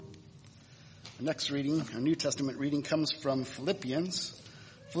Next reading, our New Testament reading, comes from Philippians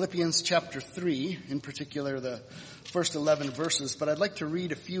chapter 3, in particular the first 11 verses, but I'd like to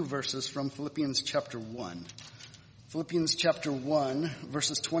read a few verses from Philippians chapter 1. Philippians chapter 1,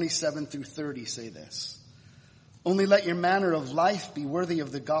 verses 27 through 30 say this: "Only let your manner of life be worthy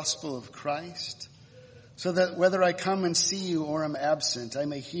of the gospel of Christ, so that whether I come and see you or am absent, I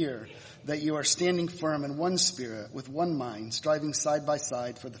may hear that you are standing firm in one spirit, with one mind, striving side by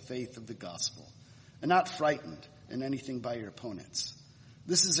side for the faith of the gospel, and not frightened in anything by your opponents.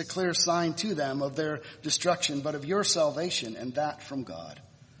 This is a clear sign to them of their destruction, but of your salvation, and that from God.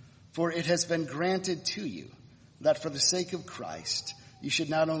 For it has been granted to you that for the sake of Christ, you should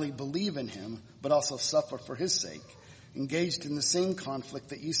not only believe in him, but also suffer for his sake, engaged in the same conflict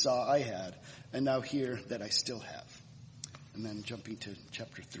that you saw I had, and now hear that I still have." And then jumping to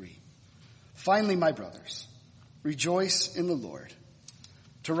chapter 3. "Finally, my brothers, rejoice in the Lord.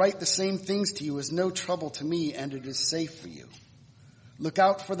 To write the same things to you is no trouble to me, and it is safe for you. Look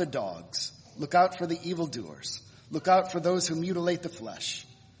out for the dogs. Look out for the evildoers. Look out for those who mutilate the flesh.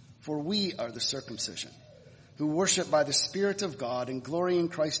 For we are the circumcision, who worship by the Spirit of God and glory in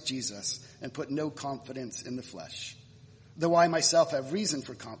Christ Jesus, and put no confidence in the flesh. Though I myself have reason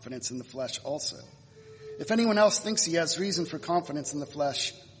for confidence in the flesh also. If anyone else thinks he has reason for confidence in the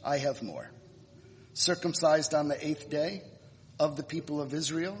flesh, I have more. Circumcised on the 8th day, of the people of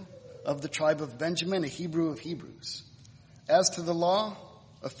Israel, of the tribe of Benjamin, a Hebrew of Hebrews. As to the law,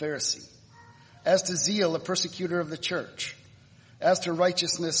 a Pharisee. As to zeal, a persecutor of the church. As to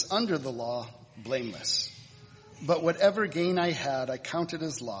righteousness under the law, blameless. But whatever gain I had, I counted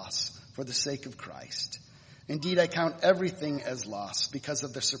as loss for the sake of Christ. Indeed, I count everything as loss because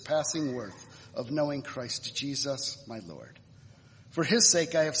of the surpassing worth of knowing Christ Jesus, my Lord. For his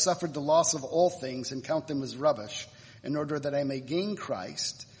sake I have suffered the loss of all things and count them as rubbish, in order that I may gain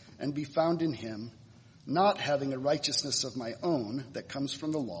Christ and be found in him, not having a righteousness of my own that comes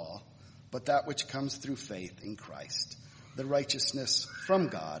from the law, but that which comes through faith in Christ, the righteousness from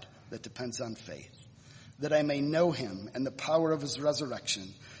God that depends on faith, that I may know him and the power of his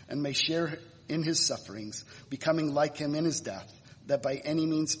resurrection, and may share in his sufferings, becoming like him in his death, that by any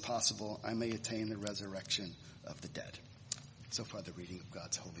means possible I may attain the resurrection of the dead." So far, the reading of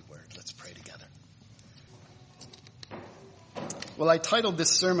God's holy word. Let's pray together. Well, I titled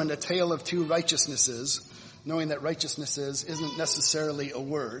this sermon, "A Tale of Two Righteousnesses," knowing that righteousnesses isn't necessarily a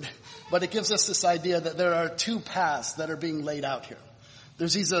word, but it gives us this idea that there are two paths that are being laid out here.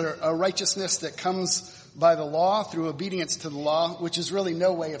 There's either a righteousness that comes by the law, through obedience to the law, which is really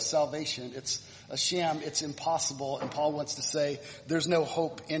no way of salvation. It's a sham, it's impossible, and Paul wants to say there's no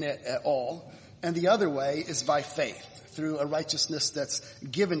hope in it at all. And the other way is by faith, through a righteousness that's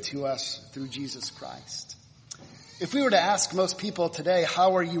given to us through Jesus Christ. If we were to ask most people today,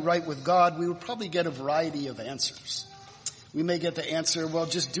 how are you right with God, we would probably get a variety of answers. We may get the answer, well,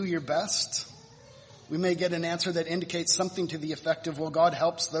 just do your best. We may get an answer that indicates something to the effect of, well, God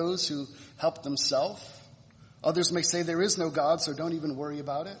helps those who help themselves. Others may say there is no God, so don't even worry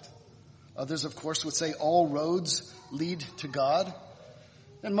about it. Others, of course, would say all roads lead to God.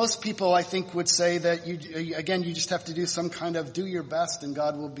 And most people, I think, would say that, you just have to do some kind of do your best and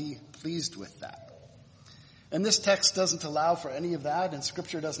God will be pleased with that. And this text doesn't allow for any of that, and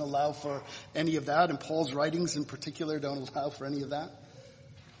Scripture doesn't allow for any of that, and Paul's writings in particular don't allow for any of that.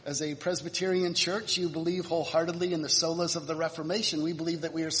 As a Presbyterian church, you believe wholeheartedly in the solas of the Reformation. We believe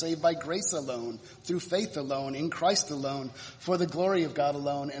that we are saved by grace alone, through faith alone, in Christ alone, for the glory of God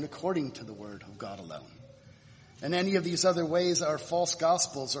alone, and according to the word of God alone. And any of these other ways are false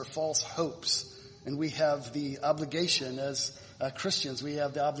gospels or false hopes. And we have the obligation as Christians, we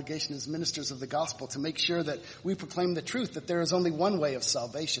have the obligation as ministers of the gospel to make sure that we proclaim the truth, that there is only one way of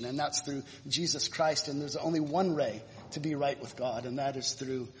salvation, and that's through Jesus Christ. And there's only one way to be right with God, and that is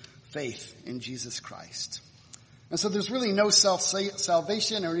through faith in Jesus Christ. And so there's really no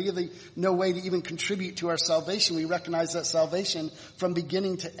self-salvation, or really no way to even contribute to our salvation. We recognize that salvation from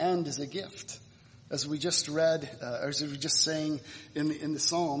beginning to end is a gift. As we just read, or as we were just saying in the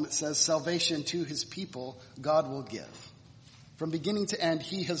psalm, it says, salvation to his people God will give. From beginning to end,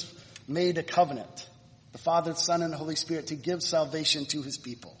 he has made a covenant, the Father, the Son, and the Holy Spirit, to give salvation to his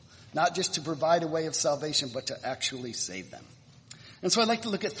people. Not just to provide a way of salvation, but to actually save them. And so I'd like to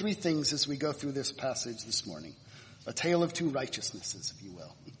look at three things as we go through this passage this morning. A tale of two righteousnesses, if you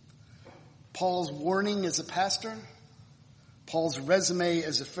will. Paul's warning as a pastor, Paul's resume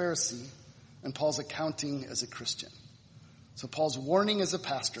as a Pharisee, and Paul's accounting as a Christian. So Paul's warning as a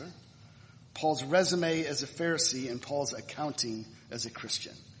pastor, Paul's resume as a Pharisee, and Paul's accounting as a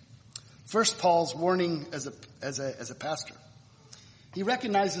Christian. First, Paul's warning as a pastor. He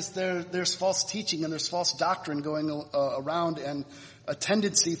recognizes there's false teaching and there's false doctrine going around, and a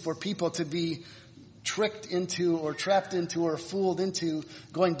tendency for people to be tricked into or trapped into or fooled into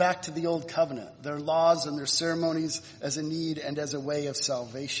going back to the old covenant, their laws and their ceremonies as a need and as a way of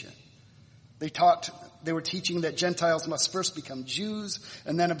salvation. They were teaching that Gentiles must first become Jews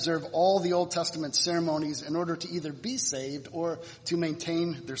and then observe all the Old Testament ceremonies in order to either be saved or to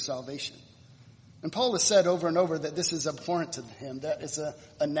maintain their salvation. And Paul has said over and over that this is abhorrent to him, that it's an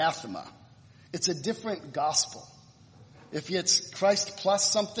anathema. It's a different gospel. If it's Christ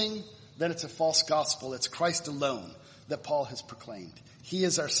plus something, then it's a false gospel. It's Christ alone that Paul has proclaimed. He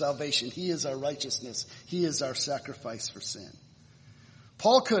is our salvation. He is our righteousness. He is our sacrifice for sin.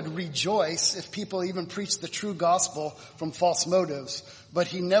 Paul could rejoice if people even preached the true gospel from false motives, but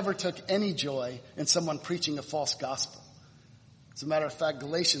he never took any joy in someone preaching a false gospel. As a matter of fact,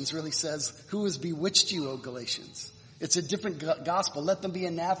 Galatians really says, "Who has bewitched you, O Galatians?" It's a different gospel. Let them be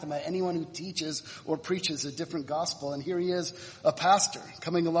anathema, anyone who teaches or preaches a different gospel. And here he is, a pastor,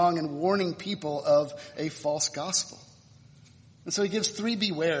 coming along and warning people of a false gospel. And so he gives 3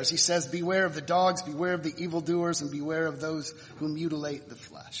 bewares. He says, beware of the dogs, beware of the evildoers, and beware of those who mutilate the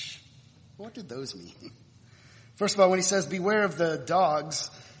flesh. What did those mean? First of all, when he says beware of the dogs,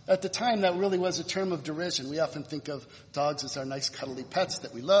 at the time that really was a term of derision. We often think of dogs as our nice cuddly pets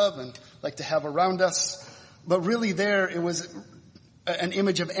that we love and like to have around us. But really there it was an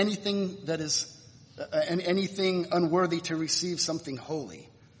image of anything that is, anything unworthy to receive something holy.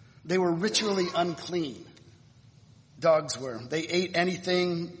 They were ritually unclean. Dogs were. They ate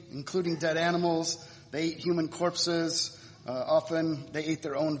anything, including dead animals. They ate human corpses. Often they ate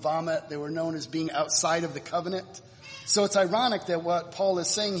their own vomit. They were known as being outside of the covenant. So it's ironic that what Paul is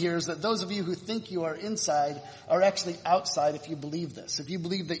saying here is that those of you who think you are inside are actually outside if you believe this. If you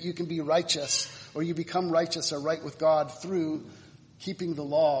believe that you can be righteous or you become righteous or right with God through keeping the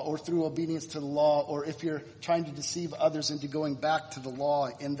law or through obedience to the law, or if you're trying to deceive others into going back to the law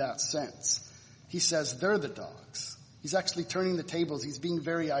in that sense. He says they're the dogs. He's actually turning the tables. He's being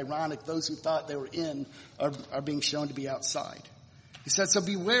very ironic. Those who thought they were in are being shown to be outside. He said, so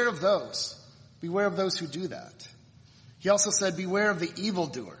beware of those. Beware of those who do that. He also said, beware of the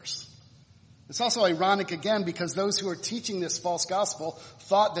evildoers. It's also ironic again because those who are teaching this false gospel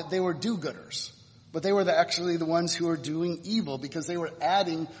thought that they were do-gooders. But they were actually the ones who are doing evil because they were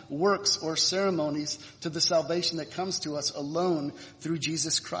adding works or ceremonies to the salvation that comes to us alone through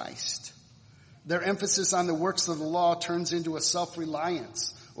Jesus Christ. Their emphasis on the works of the law turns into a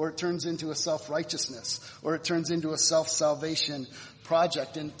self-reliance, or it turns into a self-righteousness, or it turns into a self-salvation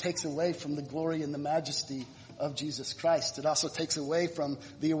project and takes away from the glory and the majesty of Jesus Christ. It also takes away from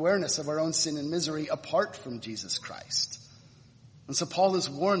the awareness of our own sin and misery apart from Jesus Christ. And so Paul is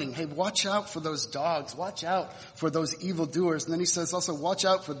warning, hey, watch out for those dogs. Watch out for those evildoers. And then he says also, watch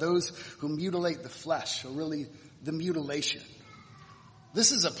out for those who mutilate the flesh, or really the mutilation.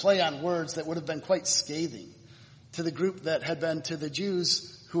 This is a play on words that would have been quite scathing to the group that had been to the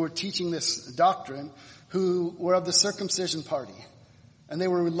Jews who were teaching this doctrine, who were of the circumcision party. And they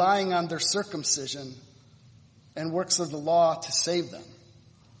were relying on their circumcision and works of the law to save them.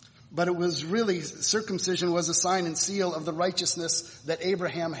 But it was really, circumcision was a sign and seal of the righteousness that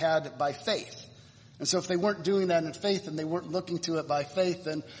Abraham had by faith. And so if they weren't doing that in faith and they weren't looking to it by faith,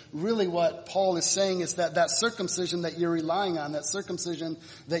 then really what Paul is saying is that that circumcision that you're relying on, that circumcision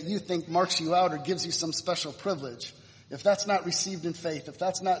that you think marks you out or gives you some special privilege, if that's not received in faith, if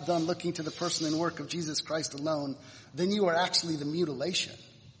that's not done looking to the person and work of Jesus Christ alone, then you are actually the mutilation.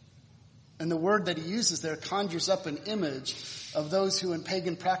 And the word that he uses there conjures up an image of those who in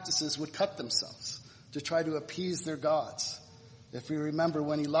pagan practices would cut themselves to try to appease their gods. If we remember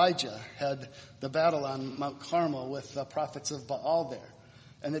when Elijah had the battle on Mount Carmel with the prophets of Baal there,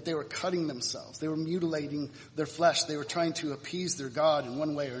 and that they were cutting themselves. They were mutilating their flesh. They were trying to appease their God in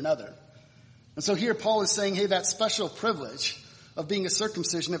one way or another. And so here Paul is saying, hey, that special privilege of being a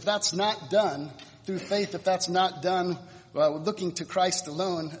circumcision, if that's not done through faith, if that's not done looking to Christ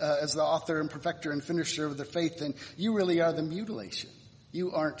alone as the author and perfecter and finisher of their faith, then you really are the mutilation.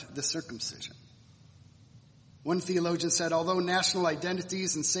 You aren't the circumcision. One theologian said, although national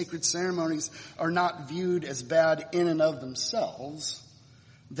identities and sacred ceremonies are not viewed as bad in and of themselves,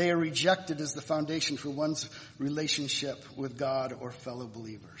 they are rejected as the foundation for one's relationship with God or fellow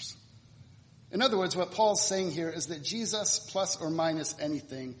believers. In other words, what Paul's saying here is that Jesus plus or minus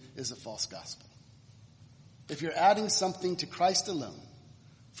anything is a false gospel. If you're adding something to Christ alone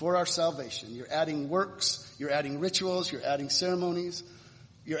for our salvation, you're adding works, you're adding rituals, you're adding ceremonies,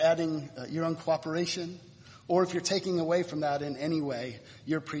 you're adding your own cooperation, or if you're taking away from that in any way,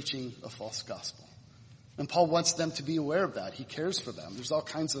 you're preaching a false gospel. And Paul wants them to be aware of that. He cares for them. There's all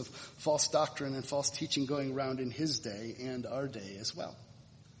kinds of false doctrine and false teaching going around in his day and our day as well.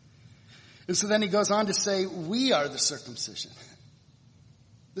 And so then he goes on to say, we are the circumcision.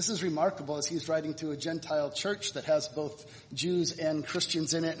 This is remarkable as he's writing to a Gentile church that has both Jews and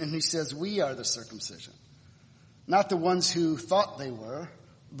Christians in it. And he says, we are the circumcision. Not the ones who thought they were,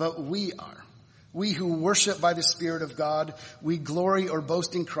 but we are. We who worship by the Spirit of God, we glory or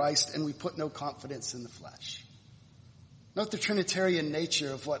boast in Christ, and we put no confidence in the flesh. Note the Trinitarian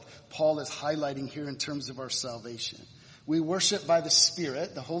nature of what Paul is highlighting here in terms of our salvation. We worship by the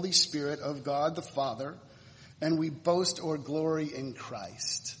Spirit, the Holy Spirit of God the Father, and we boast or glory in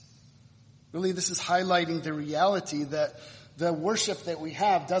Christ. Really, this is highlighting the reality that the worship that we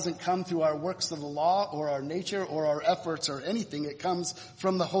have doesn't come through our works of the law or our nature or our efforts or anything. It comes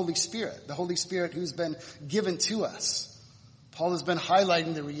from the Holy Spirit who's been given to us. Paul has been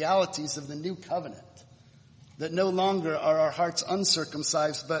highlighting the realities of the new covenant, that no longer are our hearts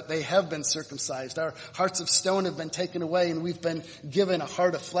uncircumcised, but they have been circumcised. Our hearts of stone have been taken away, and we've been given a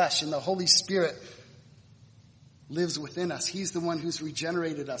heart of flesh, and the Holy Spirit lives within us. He's the one who's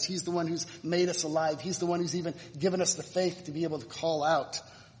regenerated us. He's the one who's made us alive. He's the one who's even given us the faith to be able to call out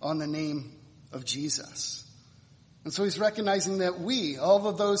on the name of Jesus. And so he's recognizing that we, all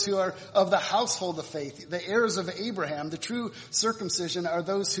of those who are of the household of faith, the heirs of Abraham, the true circumcision are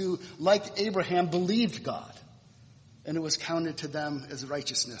those who, like Abraham, believed God. And it was counted to them as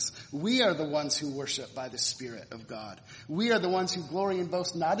righteousness. We are the ones who worship by the Spirit of God. We are the ones who glory and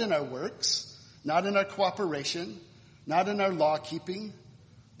boast not in our works, not in our cooperation, not in our law keeping,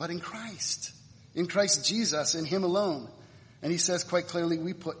 but in Christ Jesus, in him alone. And he says quite clearly,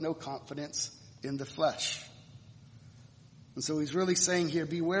 we put no confidence in the flesh. And so he's really saying here,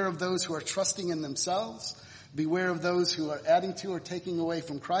 beware of those who are trusting in themselves, beware of those who are adding to or taking away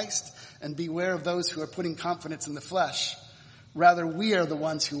from Christ, and beware of those who are putting confidence in the flesh. Rather, we are the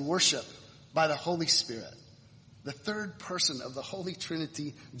ones who worship by the Holy Spirit. The third person of the Holy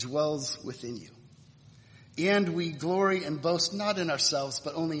Trinity dwells within you. And we glory and boast not in ourselves,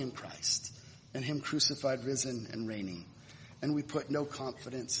 but only in Christ, and him crucified, risen, and reigning. And we put no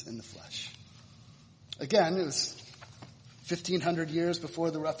confidence in the flesh. Again, it was 1,500 years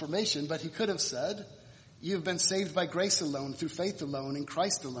before the Reformation, but he could have said, you have been saved by grace alone, through faith alone, in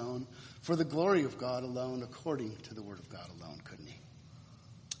Christ alone, for the glory of God alone, according to the word of God alone, couldn't he?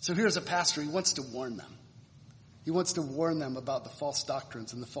 So here's a pastor, he wants to warn them. He wants to warn them about the false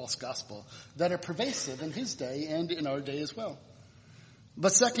doctrines and the false gospel that are pervasive in his day and in our day as well.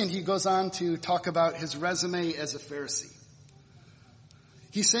 But second, he goes on to talk about his resume as a Pharisee.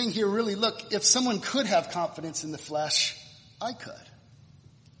 He's saying here, really, look, if someone could have confidence in the flesh, I could.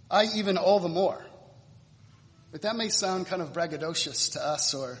 I even all the more. But that may sound kind of braggadocious to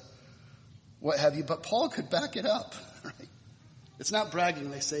us or what have you, but Paul could back it up. Right? It's not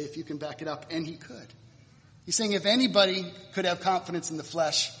bragging, they say, if you can back it up, and he could. He's saying if anybody could have confidence in the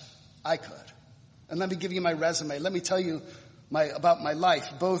flesh, I could. And let me give you my resume. Let me tell you about my life,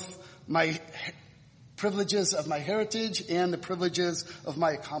 both my privileges of my heritage and the privileges of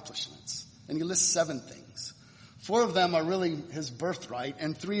my accomplishments. And he lists 7 things. 4 of them are really his birthright,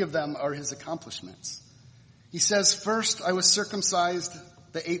 and 3 of them are his accomplishments. He says, first, I was circumcised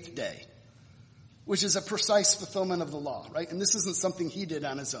the 8th day, which is a precise fulfillment of the law, right? And this isn't something he did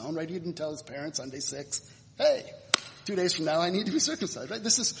on his own, right? He didn't tell his parents on day 6, hey, 2 days from now I need to be circumcised, right?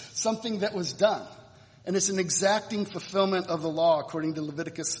 This is something that was done. And it's an exacting fulfillment of the law according to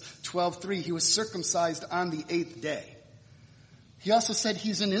Leviticus 12:3. He was circumcised on the 8th day. He also said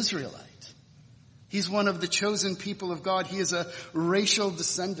he's an Israelite. He's one of the chosen people of God. He is a racial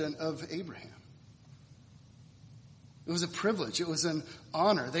descendant of Abraham. It was a privilege. It was an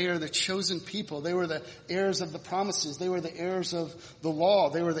honor. They are the chosen people. They were the heirs of the promises. They were the heirs of the law.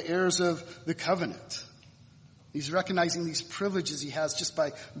 They were the heirs of the covenant. He's recognizing these privileges he has just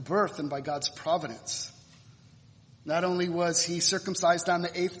by birth and by God's providence. Not only was he circumcised on the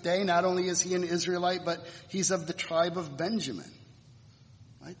 8th day, not only is he an Israelite, but he's of the tribe of Benjamin.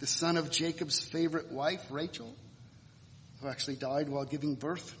 Right? The son of Jacob's favorite wife, Rachel, who actually died while giving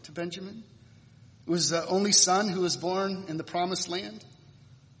birth to Benjamin. It was the only son who was born in the promised land.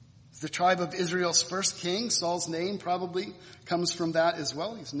 It's the tribe of Israel's first king. Saul's name probably comes from that as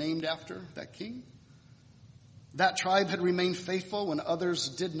well. He's named after that king. That tribe had remained faithful when others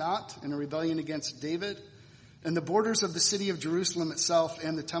did not in a rebellion against David. And the borders of the city of Jerusalem itself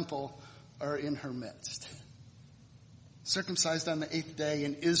and the temple are in her midst. Circumcised on the 8th day,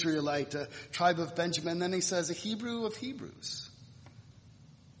 an Israelite, a tribe of Benjamin. Then he says a Hebrew of Hebrews.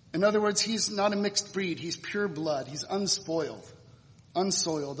 In other words, he's not a mixed breed. He's pure blood. He's unspoiled,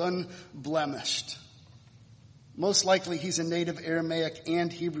 unsoiled, unblemished. Most likely he's a native Aramaic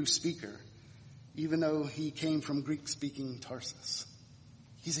and Hebrew speaker, even though he came from Greek-speaking Tarsus.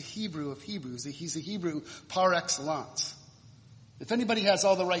 He's a Hebrew of Hebrews. He's a Hebrew par excellence. If anybody has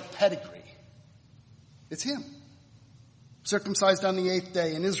all the right pedigree, it's him. Circumcised on the 8th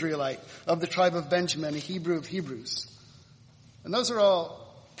day, an Israelite of the tribe of Benjamin, a Hebrew of Hebrews. And those are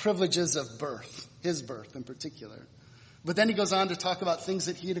all privileges of birth, his birth in particular. But then he goes on to talk about things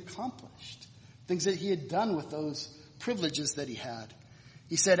that he had accomplished, things that he had done with those privileges that he had.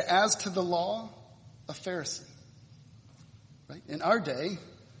 He said, as to the law, a Pharisee. Right? In our day,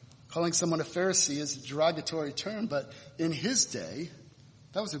 calling someone a Pharisee is a derogatory term, but in his day,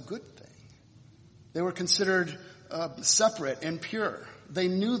 that was a good thing. They were considered separate and pure. They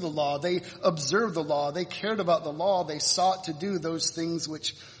knew the law. They observed the law. They cared about the law. They sought to do those things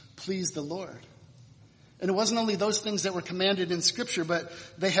which pleased the Lord. And it wasn't only those things that were commanded in Scripture, but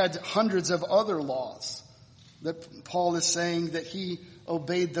they had hundreds of other laws that Paul is saying that he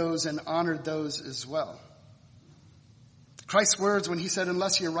obeyed those and honored those as well. Christ's words when he said,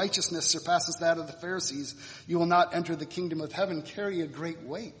 unless your righteousness surpasses that of the Pharisees, you will not enter the kingdom of heaven, carry a great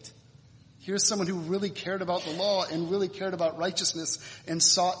weight. Here's someone who really cared about the law and really cared about righteousness and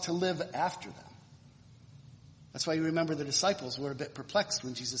sought to live after them. That's why you remember the disciples were a bit perplexed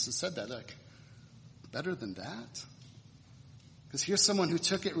when Jesus had said that. Like, better than that? Because here's someone who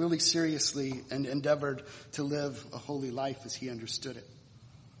took it really seriously and endeavored to live a holy life as he understood it.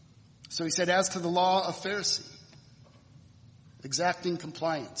 So he said, as to the law, a Pharisee, exacting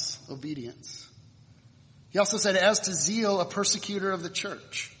compliance, obedience. He also said, as to zeal, a persecutor of the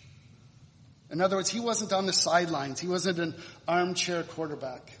church. In other words, he wasn't on the sidelines. He wasn't an armchair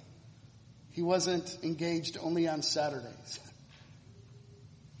quarterback. He wasn't engaged only on Saturdays.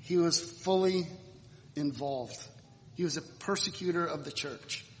 He was fully involved. He was a persecutor of the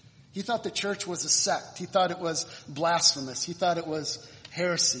church. He thought the church was a sect. He thought it was blasphemous. He thought it was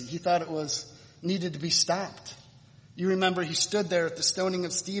heresy. He thought it was needed to be stopped. You remember he stood there at the stoning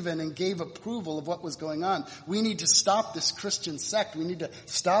of Stephen and gave approval of what was going on. We need to stop this Christian sect. We need to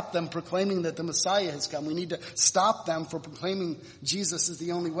stop them proclaiming that the Messiah has come. We need to stop them from proclaiming Jesus is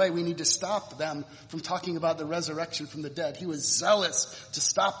the only way. We need to stop them from talking about the resurrection from the dead. He was zealous to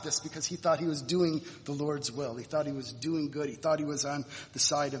stop this because he thought he was doing the Lord's will. He thought he was doing good. He thought he was on the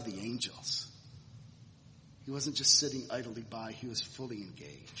side of the angels. He wasn't just sitting idly by. He was fully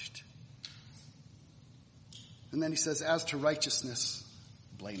engaged. And then he says, as to righteousness,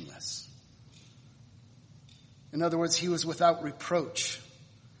 blameless. In other words, he was without reproach.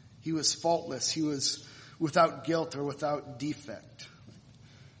 He was faultless. He was without guilt or without defect.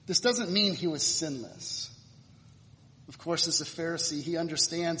 This doesn't mean he was sinless. Of course, as a Pharisee, he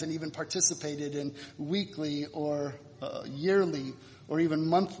understands and even participated in weekly or yearly or even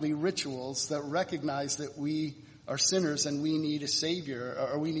monthly rituals that recognize that we are sinners and we need a Savior,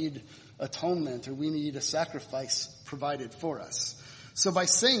 or we need atonement, or we need a sacrifice provided for us. So by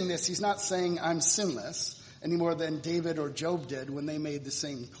saying this, he's not saying I'm sinless any more than David or Job did when they made the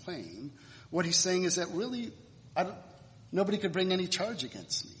same claim. What he's saying is that really, nobody could bring any charge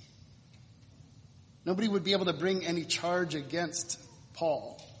against me. Nobody would be able to bring any charge against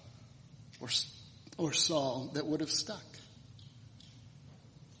Paul or Saul that would have stuck.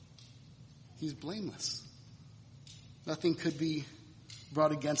 He's blameless. Nothing could be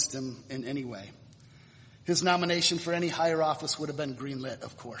brought against him in any way. His nomination for any higher office would have been greenlit,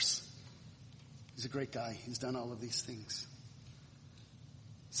 of course. He's a great guy. He's done all of these things.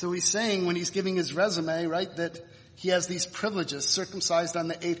 So he's saying when he's giving his resume, right, that he has these privileges, circumcised on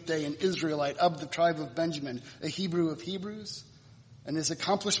the 8th day, an Israelite of the tribe of Benjamin, a Hebrew of Hebrews, and his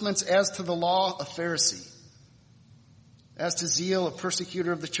accomplishments as to the law, a Pharisee, as to zeal, a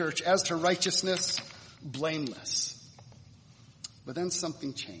persecutor of the church, as to righteousness, blameless. But then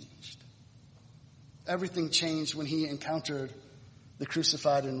something changed. Everything changed when he encountered the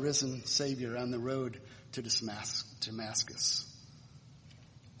crucified and risen Savior on the road to Damascus.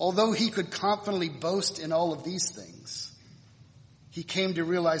 Although he could confidently boast in all of these things, he came to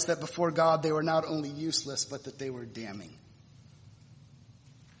realize that before God they were not only useless, but that they were damning.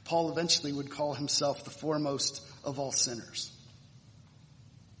 Paul eventually would call himself the foremost of all sinners.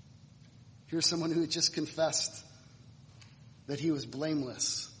 Here's someone who had just confessed that he was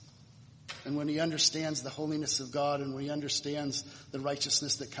blameless. And when he understands the holiness of God, and when he understands the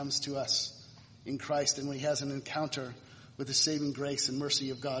righteousness that comes to us in Christ, and when he has an encounter with the saving grace and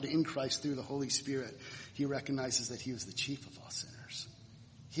mercy of God in Christ through the Holy Spirit, he recognizes that he was the chief of all sinners.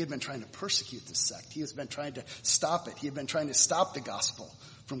 He had been trying to persecute this sect. He has been trying to stop it. He had been trying to stop the gospel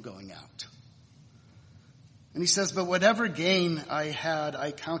from going out. And he says, but whatever gain I had,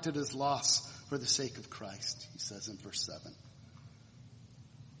 I counted as loss for the sake of Christ, he says in verse 7.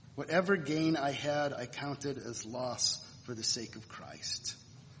 Whatever gain I had, I counted as loss for the sake of Christ.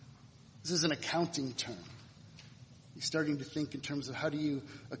 This is an accounting term. He's starting to think in terms of how do you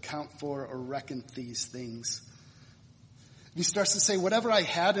account for or reckon these things. He starts to say, whatever I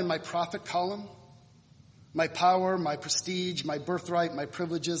had in my profit column, my power, my prestige, my birthright, my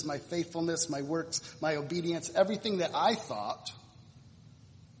privileges, my faithfulness, my works, my obedience, everything that I thought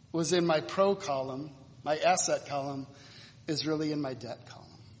was in my pro column, my asset column, is really in my debt column.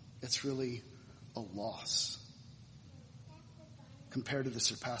 It's really a loss compared to the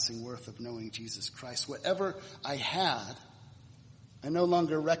surpassing worth of knowing Jesus Christ. Whatever I had, I no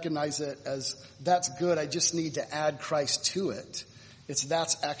longer recognize it as that's good, I just need to add Christ to it.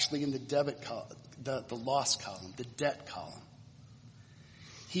 That's actually in the debit column, the loss column, the debt column.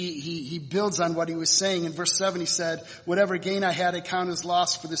 He builds on what he was saying. In verse 7 he said, whatever gain I had, I count as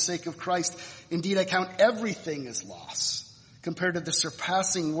loss for the sake of Christ. Indeed, I count everything as loss compared to the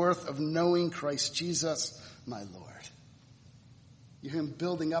surpassing worth of knowing Christ Jesus, my Lord. You hear him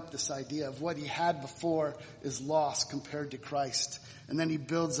building up this idea of what he had before is loss compared to Christ. And then he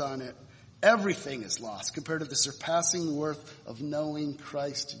builds on it. Everything is lost compared to the surpassing worth of knowing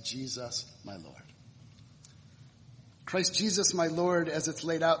Christ Jesus, my Lord. Christ Jesus, my Lord, as it's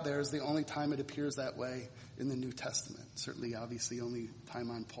laid out there, is the only time it appears that way in the New Testament. Certainly, obviously, only time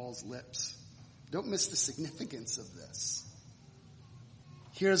on Paul's lips. Don't miss the significance of this.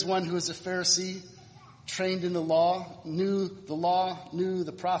 Here's one who is a Pharisee, trained in the law, knew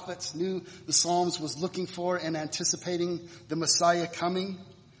the prophets, knew the Psalms, was looking for and anticipating the Messiah coming.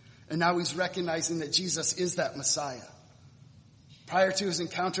 And now he's recognizing that Jesus is that Messiah. Prior to his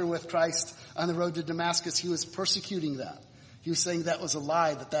encounter with Christ on the road to Damascus, he was persecuting that. He was saying that was a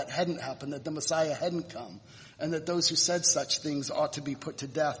lie, that hadn't happened, that the Messiah hadn't come, and that those who said such things ought to be put to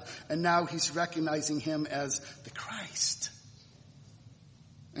death. And now he's recognizing him as the Christ.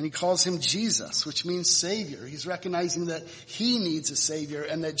 And he calls him Jesus, which means Savior. He's recognizing that he needs a Savior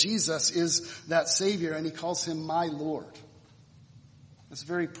and that Jesus is that Savior, and he calls him my Lord. That's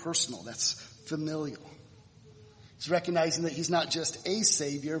very personal. That's familial. He's recognizing that he's not just a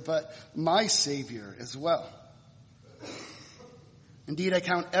Savior, but my Savior as well. Indeed, I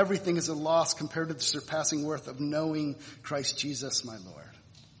count everything as a loss compared to the surpassing worth of knowing Christ Jesus, my Lord.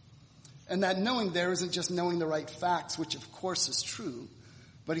 And that knowing there isn't just knowing the right facts, which of course is true,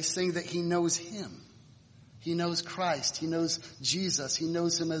 but he's saying that he knows him. He knows Christ. He knows Jesus. He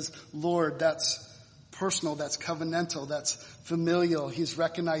knows him as Lord. That's personal. That's covenantal. That's familial. He's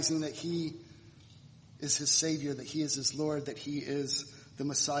recognizing that he is his Savior, that he is his Lord, that he is the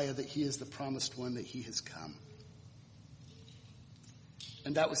Messiah, that he is the promised one, that he has come.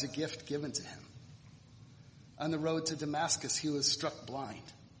 And that was a gift given to him. On the road to Damascus, he was struck blind.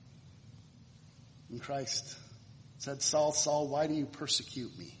 And Christ said, Saul, Saul, why do you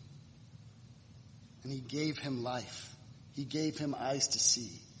persecute me? And he gave him life. He gave him eyes to see.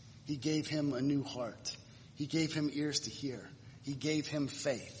 He gave him a new heart. He gave him ears to hear. He gave him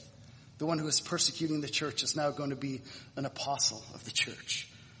faith. The one who is persecuting the church is now going to be an apostle of the church.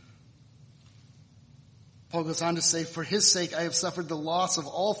 Paul goes on to say, for his sake I have suffered the loss of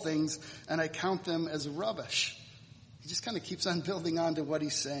all things, and I count them as rubbish. He just kind of keeps on building on to what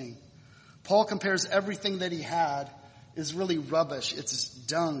he's saying. Paul compares everything that he had is really rubbish. It's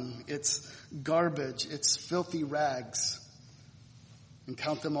dung. It's garbage. It's filthy rags. And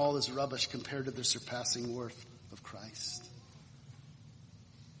count them all as rubbish compared to the surpassing worth of Christ.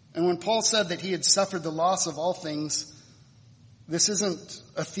 And when Paul said that he had suffered the loss of all things, this isn't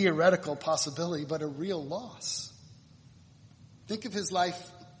a theoretical possibility, but a real loss. Think of his life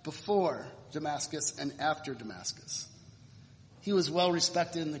before Damascus and after Damascus. He was well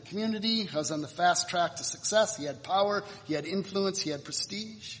respected in the community. He was on the fast track to success. He had power. He had influence. He had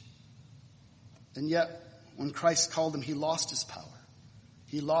prestige. And yet, when Christ called him, he lost his power.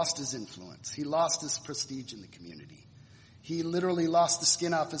 He lost his influence. He lost his prestige in the community. He literally lost the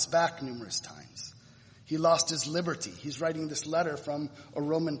skin off his back numerous times. He lost his liberty. He's writing this letter from a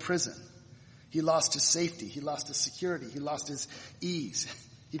Roman prison. He lost his safety. He lost his security. He lost his ease.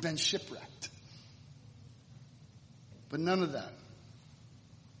 He'd been shipwrecked. But none of that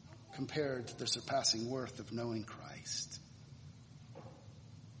compared to the surpassing worth of knowing Christ.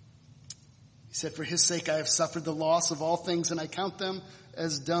 He said, for his sake I have suffered the loss of all things, and I count them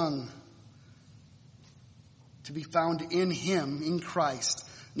as dung, to be found in him, in Christ,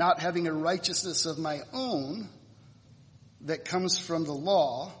 not having a righteousness of my own that comes from the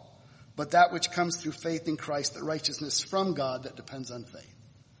law, but that which comes through faith in Christ, the righteousness from God that depends on faith.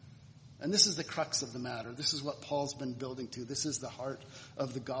 And this is the crux of the matter. This is what Paul's been building to. This is the heart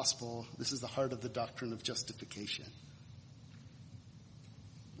of the gospel. This is the heart of the doctrine of justification.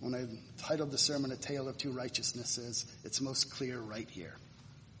 When I titled the sermon, A Tale of Two Righteousnesses, it's most clear right here.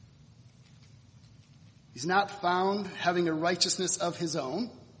 He's not found having a righteousness of his own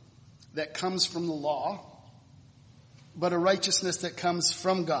that comes from the law, but a righteousness that comes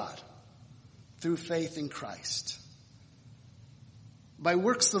from God through faith in Christ. By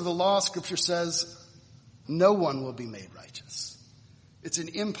works of the law, Scripture says, no one will be made righteous. It's an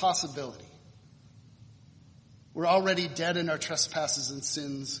impossibility. We're already dead in our trespasses and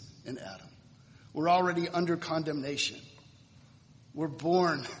sins in Adam. We're already under condemnation. We're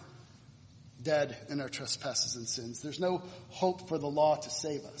born dead in our trespasses and sins. There's no hope for the law to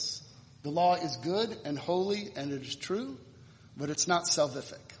save us. The law is good and holy and it is true, but it's not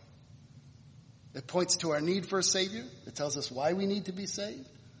salvific. It points to our need for a Savior. It tells us why we need to be saved.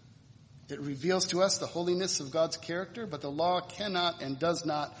 It reveals to us the holiness of God's character, but the law cannot and does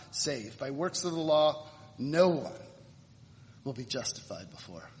not save. By works of the law, no one will be justified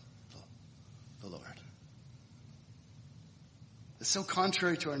before the Lord. It's so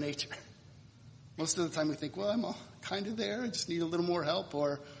contrary to our nature. Most of the time we think, well, I'm kind of there. I just need a little more help.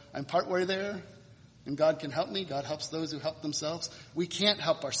 Or I'm partway there and God can help me. God helps those who help themselves. We can't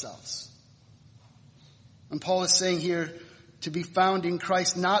help ourselves. And Paul is saying here to be found in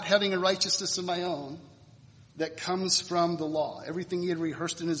Christ, not having a righteousness of my own that comes from the law. Everything he had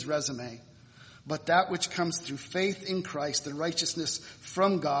rehearsed in his resume. But that which comes through faith in Christ, the righteousness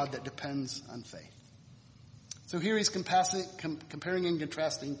from God that depends on faith. So here he's comparing and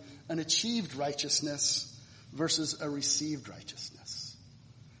contrasting an achieved righteousness versus a received righteousness.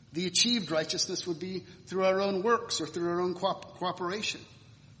 The achieved righteousness would be through our own works or through our own cooperation,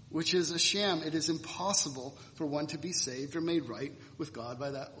 which is a sham. It is impossible for one to be saved or made right with God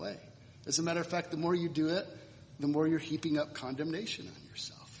by that way. As a matter of fact, the more you do it, the more you're heaping up condemnation on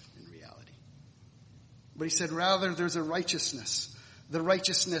yourself. But he said, rather, there's a righteousness, the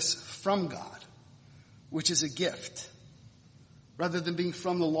righteousness from God, which is a gift. Rather than being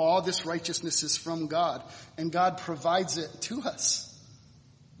from the law, this righteousness is from God, and God provides it to us.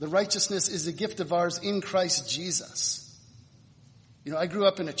 The righteousness is a gift of ours in Christ Jesus. You know, I grew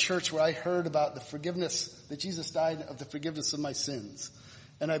up in a church where I heard about the forgiveness, that Jesus died of the forgiveness of my sins.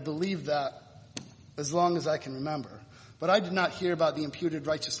 And I believed that as long as I can remember. But I did not hear about the imputed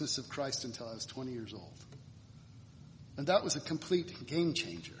righteousness of Christ until I was 20 years old. And that was a complete game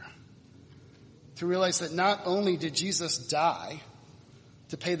changer. To realize that not only did Jesus die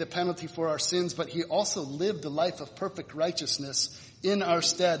to pay the penalty for our sins, but he also lived a life of perfect righteousness in our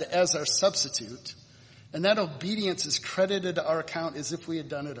stead as our substitute. And that obedience is credited to our account as if we had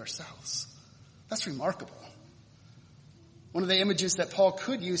done it ourselves. That's remarkable. One of the images that Paul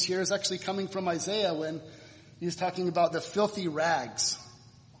could use here is actually coming from Isaiah when he was talking about the filthy rags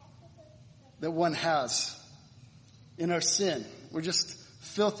that one has in our sin. We're just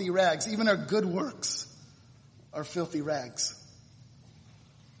filthy rags. Even our good works are filthy rags.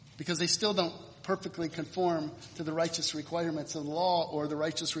 Because they still don't perfectly conform to the righteous requirements of the law or the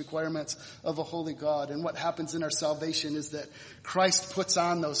righteous requirements of a holy God. And what happens in our salvation is that Christ puts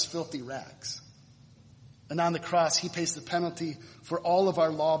on those filthy rags. And on the cross, he pays the penalty for all of our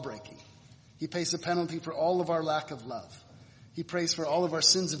law breaking. He pays the penalty for all of our lack of love. He pays for all of our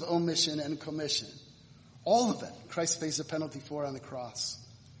sins of omission and commission. All of it, Christ pays the penalty for on the cross.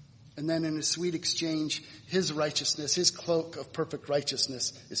 And then in a sweet exchange, his righteousness, his cloak of perfect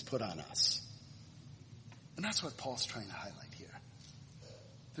righteousness is put on us. And that's what Paul's trying to highlight here.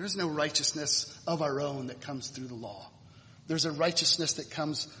 There is no righteousness of our own that comes through the law. There's a righteousness that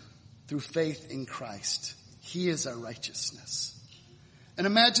comes through faith in Christ. He is our righteousness. And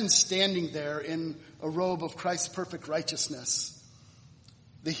imagine standing there in a robe of Christ's perfect righteousness.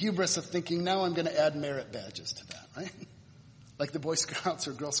 The hubris of thinking, now I'm going to add merit badges to that, right? Like the Boy Scouts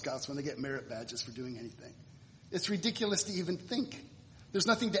or Girl Scouts when they get merit badges for doing anything. It's ridiculous to even think. There's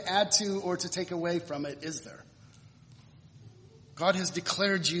nothing to add to or to take away from it, is there? God has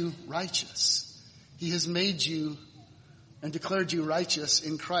declared you righteous. He has made you and declared you righteous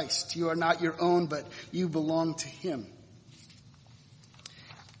in Christ. You are not your own, but you belong to him.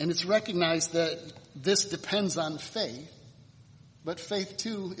 And it's recognized that this depends on faith, but faith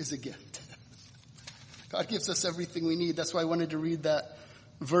too is a gift. God gives us everything we need. That's why I wanted to read that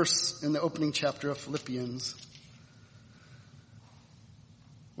verse in the opening chapter of Philippians,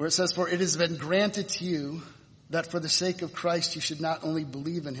 where it says, "For it has been granted to you that for the sake of Christ you should not only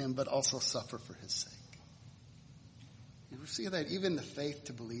believe in him, but also suffer for his sake." You see that even the faith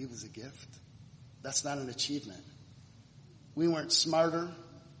to believe is a gift. That's not an achievement. We weren't smarter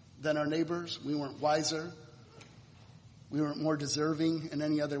than our neighbors. We weren't wiser. We weren't more deserving in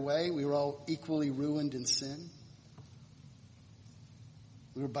any other way. We were all equally ruined in sin.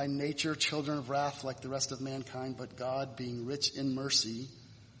 We were by nature children of wrath like the rest of mankind, but God, being rich in mercy,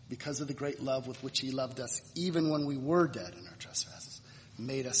 because of the great love with which he loved us, even when we were dead in our trespasses,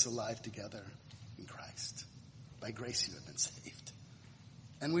 made us alive together in Christ. By grace you have been saved.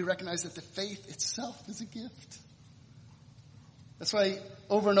 And we recognize that the faith itself is a gift. That's why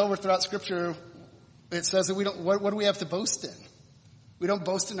over and over throughout Scripture, it says that what do we have to boast in? We don't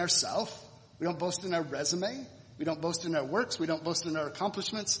boast in ourselves. We don't boast in our resume. We don't boast in our works. We don't boast in our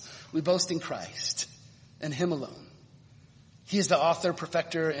accomplishments. We boast in Christ and him alone. He is the author,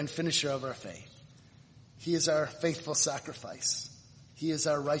 perfecter, and finisher of our faith. He is our faithful sacrifice. He is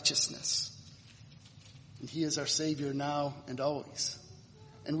our righteousness. And he is our Savior now and always.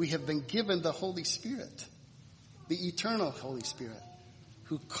 And we have been given the Holy Spirit, the eternal Holy Spirit,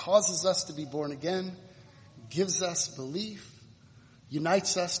 who causes us to be born again, gives us belief,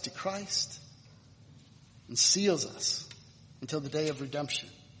 unites us to Christ, and seals us until the day of redemption.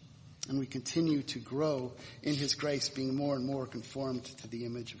 And we continue to grow in his grace, being more and more conformed to the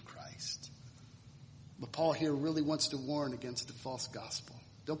image of Christ. But Paul here really wants to warn against the false gospel.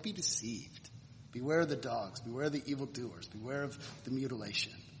 Don't be deceived. Beware of the dogs. Beware of the evildoers. Beware of the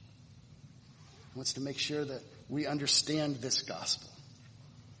mutilation. He wants to make sure that we understand this gospel.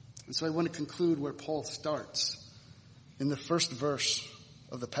 And so I want to conclude where Paul starts in the first verse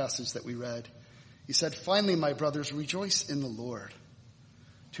of the passage that we read. He said, "Finally, my brothers, rejoice in the Lord.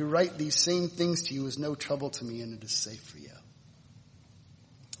 To write these same things to you is no trouble to me, and it is safe for you."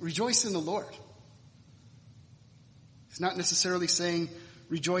 Rejoice in the Lord. He's not necessarily saying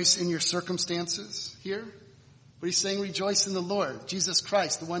rejoice in your circumstances here, but he's saying rejoice in the Lord, Jesus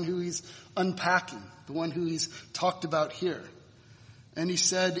Christ, the one who he's unpacking, the one who he's talked about here. And he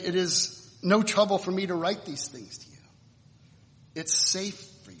said, it is no trouble for me to write these things to you. It's safe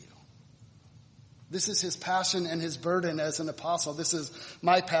for you. This is his passion and his burden as an apostle. This is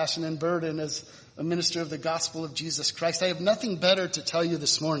my passion and burden as a minister of the gospel of Jesus Christ. I have nothing better to tell you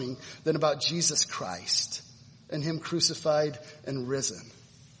this morning than about Jesus Christ and him crucified and risen.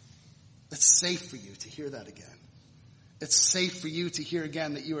 It's safe for you to hear that again. It's safe for you to hear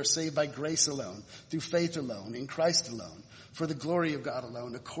again that you are saved by grace alone, through faith alone, in Christ alone, for the glory of God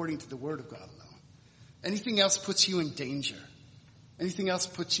alone, according to the word of God alone. Anything else puts you in danger. Anything else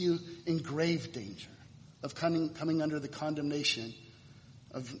puts you in grave danger of coming under the condemnation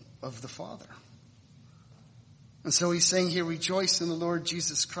of the Father. And so he's saying here, rejoice in the Lord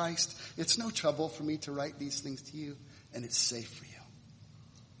Jesus Christ. It's no trouble for me to write these things to you, and it's safe for you.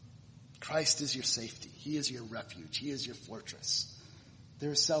 Christ is your safety. He is your refuge. He is your fortress.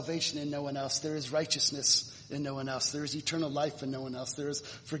 There is salvation in no one else. There is righteousness in no one else. There is eternal life in no one else. There is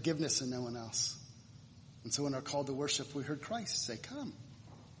forgiveness in no one else. And so in our call to worship, we heard Christ say, come.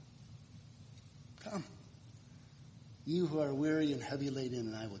 Come. You who are weary and heavy laden,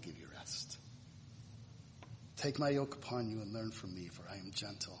 and I will give you rest. Take my yoke upon you and learn from me, for I am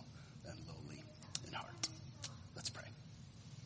gentle and lowly